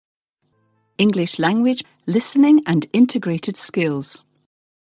English language, listening and integrated skills.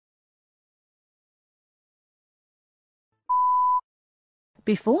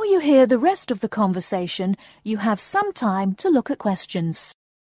 Before you hear the rest of the conversation, you have some time to look at questions.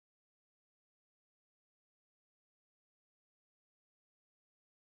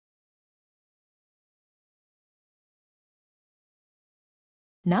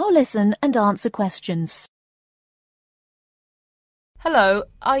 Now listen and answer questions. Hello,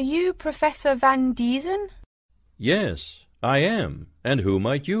 are you Professor Van Diesen? Yes, I am. And who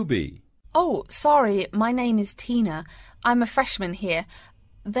might you be? Oh, sorry, my name is Tina. I'm a freshman here.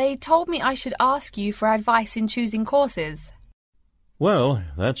 They told me I should ask you for advice in choosing courses. Well,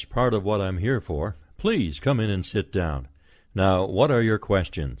 that's part of what I'm here for. Please come in and sit down. Now, what are your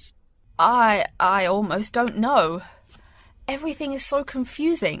questions? I almost don't know. Everything is so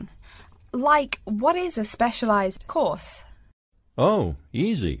confusing. Like, what is a specialized course? Oh,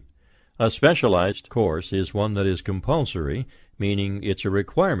 easy. A specialized course is one that is compulsory, meaning it's a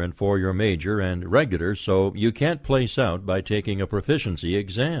requirement for your major, and regular, so you can't place out by taking a proficiency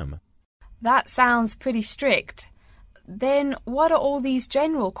exam. That sounds pretty strict. Then what are all these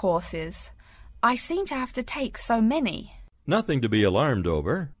general courses? I seem to have to take so many. Nothing to be alarmed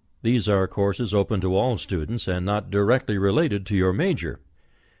over. These are courses open to all students and not directly related to your major.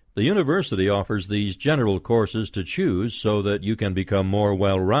 The university offers these general courses to choose so that you can become more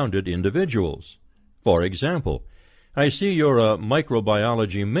well-rounded individuals. For example, I see you're a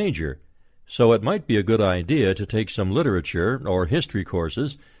microbiology major, so it might be a good idea to take some literature or history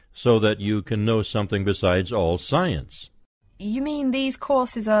courses so that you can know something besides all science. You mean these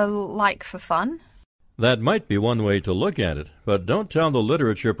courses are like for fun? That might be one way to look at it, but don't tell the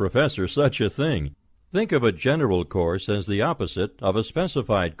literature professor such a thing. Think of a general course as the opposite of a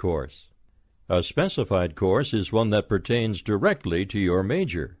specified course. A specified course is one that pertains directly to your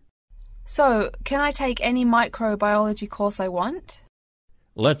major. So, can I take any microbiology course I want?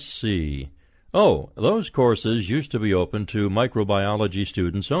 Let's see. Oh, those courses used to be open to microbiology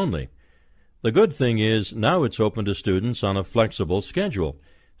students only. The good thing is now it's open to students on a flexible schedule,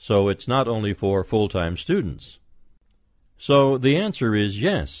 so it's not only for full-time students. So the answer is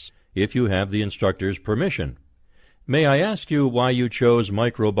yes, if you have the instructor's permission. May I ask you why you chose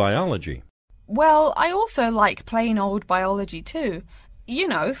microbiology? Well, I also like plain old biology too. You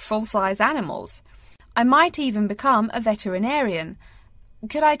know, full-size animals. I might even become a veterinarian.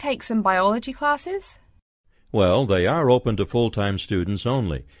 Could I take some biology classes? Well, they are open to full-time students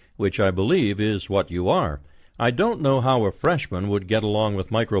only, which I believe is what you are. I don't know how a freshman would get along with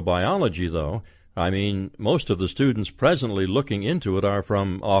microbiology, though. I mean, most of the students presently looking into it are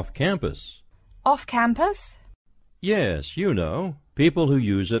from off-campus. Off-campus? Yes, you know, people who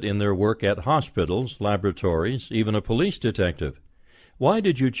use it in their work at hospitals, laboratories, even a police detective. Why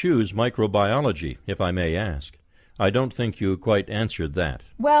did you choose microbiology, if I may ask? I don't think you quite answered that.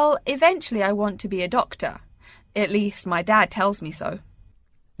 Well, eventually I want to be a doctor. At least my dad tells me so.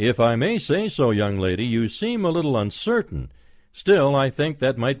 If I may say so, young lady, you seem a little uncertain. Still, I think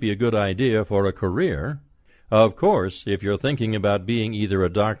that might be a good idea for a career. Of course, if you're thinking about being either a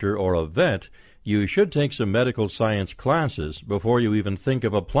doctor or a vet, you should take some medical science classes before you even think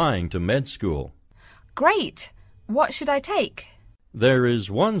of applying to med school. Great! What should I take? There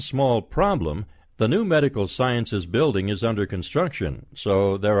is one small problem. The new medical sciences building is under construction,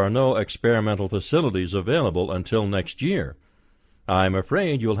 so there are no experimental facilities available until next year. I'm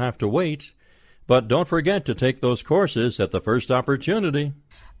afraid you'll have to wait, but don't forget to take those courses at the first opportunity.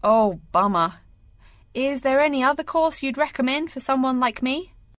 Oh, bummer. Is there any other course you'd recommend for someone like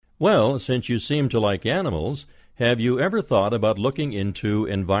me? Well, since you seem to like animals, have you ever thought about looking into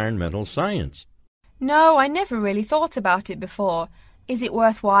environmental science? No, I never really thought about it before. Is it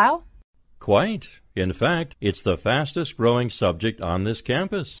worthwhile? Quite. In fact, it's the fastest-growing subject on this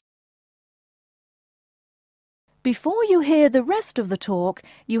campus. Before you hear the rest of the talk,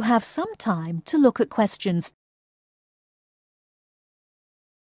 you have some time to look at questions.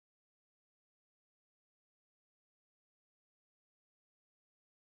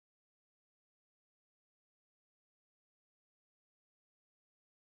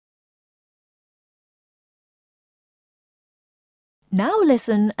 Now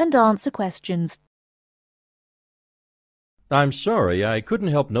listen and answer questions. I'm sorry, I couldn't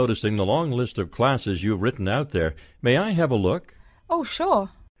help noticing the long list of classes you've written out there. May I have a look? Oh, sure.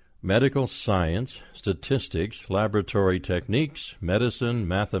 Medical science, statistics, laboratory techniques, medicine,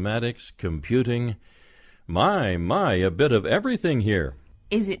 mathematics, computing. My, a bit of everything here.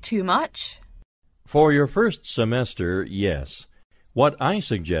 Is it too much? For your first semester, yes. What I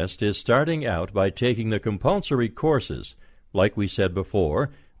suggest is starting out by taking the compulsory courses. Like we said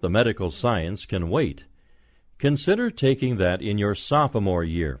before, The medical science can wait. Consider taking that in your sophomore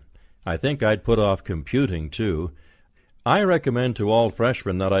year. I think I'd put off computing, too. I recommend to all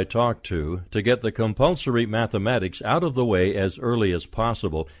freshmen that I talk to get the compulsory mathematics out of the way as early as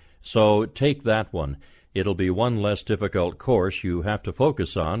possible, so take that one. It'll be one less difficult course you have to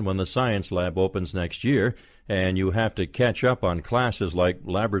focus on when the science lab opens next year, and you have to catch up on classes like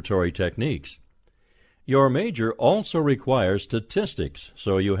laboratory techniques. Your major also requires statistics,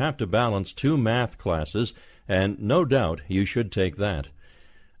 so you have to balance 2 math classes, and no doubt you should take that.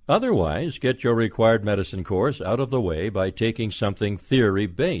 Otherwise, get your required medicine course out of the way by taking something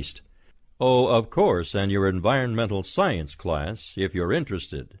theory-based. Oh, of course, and your environmental science class, if you're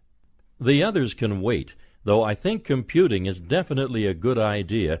interested. The others can wait, though I think computing is definitely a good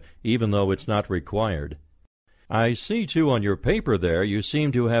idea, even though it's not required. I see, too, on your paper there you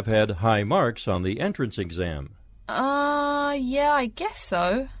seem to have had high marks on the entrance exam. Yeah, I guess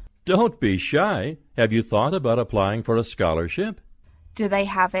so. Don't be shy. Have you thought about applying for a scholarship? Do they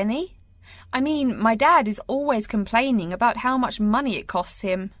have any? I mean, my dad is always complaining about how much money it costs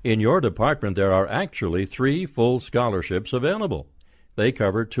him. In your department there are actually 3 full scholarships available. They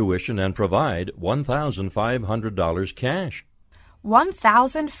cover tuition and provide $1,500 cash.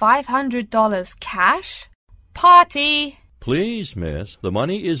 $1,500 cash? Party! Please, miss, the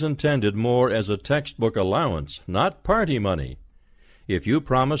money is intended more as a textbook allowance, not party money. If you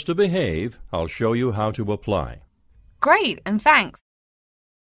promise to behave, I'll show you how to apply. Great, and thanks.